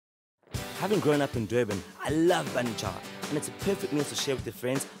Having grown up in Durban, I love bunny chow, and it's a perfect meal to share with your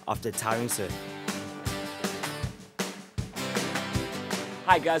friends after a tiring surf.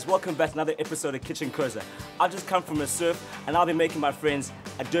 Hi guys, welcome back to another episode of KitchenCoZa. I've just come from a surf and I'll be making my friends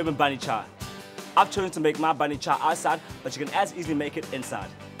a Durban bunny chow. I've chosen to make my bunny chow outside, but you can as easily make it inside.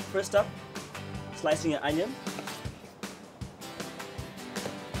 First up, slicing your onion.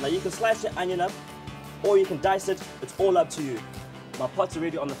 Now you can slice your onion up or you can dice it, it's all up to you. My pot's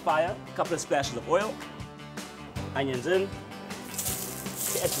already on the fire, a couple of splashes of oil, onions in,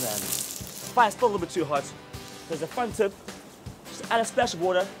 catching them. Fire's still a little bit too hot. There's a fun tip, just add a splash of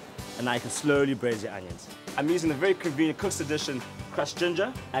water and now you can slowly braise your onions. I'm using the very convenient Cook's Edition crushed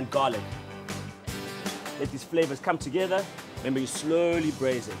ginger and garlic. Let these flavors come together, remember you're slowly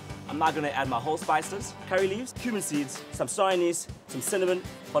braising. I'm now going to add my whole spices, curry leaves, cumin seeds, some soy anise, some cinnamon,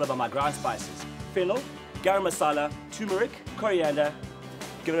 followed by my ground spices. Fennel, garam masala, turmeric, coriander.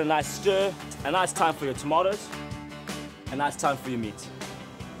 Give it a nice stir, a nice time for your tomatoes, a nice time for your meat.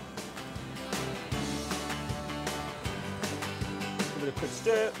 Give it a quick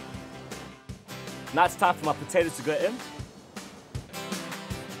stir. Now it's time for my potatoes to go in.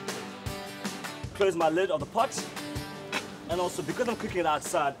 Close my lid of the pot. And also, because I'm cooking it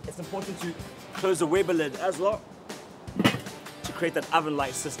outside, it's important to close the Weber lid as well to create that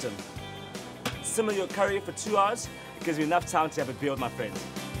oven-like system. Simmer your curry for 2 hours. It gives me enough time to have a beer with my friends.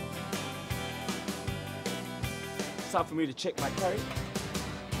 It's time for me to check my curry.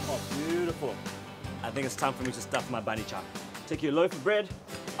 Oh, beautiful. I think it's time for me to stuff my bunny chow. Take your loaf of bread.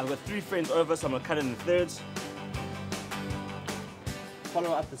 I've got 3 friends over, so I'm gonna cut it in thirds.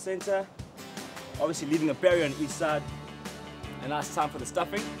 Follow up the center. Obviously leaving a barrier on each side. And now it's time for the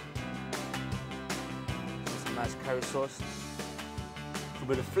stuffing. Some nice curry sauce. A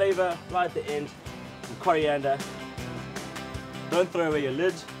bit of flavor right at the end. Some coriander. Don't throw away your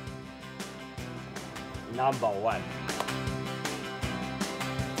lid. Number 1.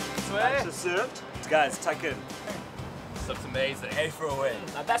 That's just served. Guys, tuck in. This looks amazing. Hey for a win.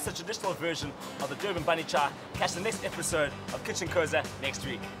 Now that's the traditional version of the Durban bunny chow. Catch the next episode of KitchenCoZa next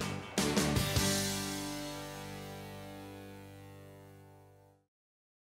week.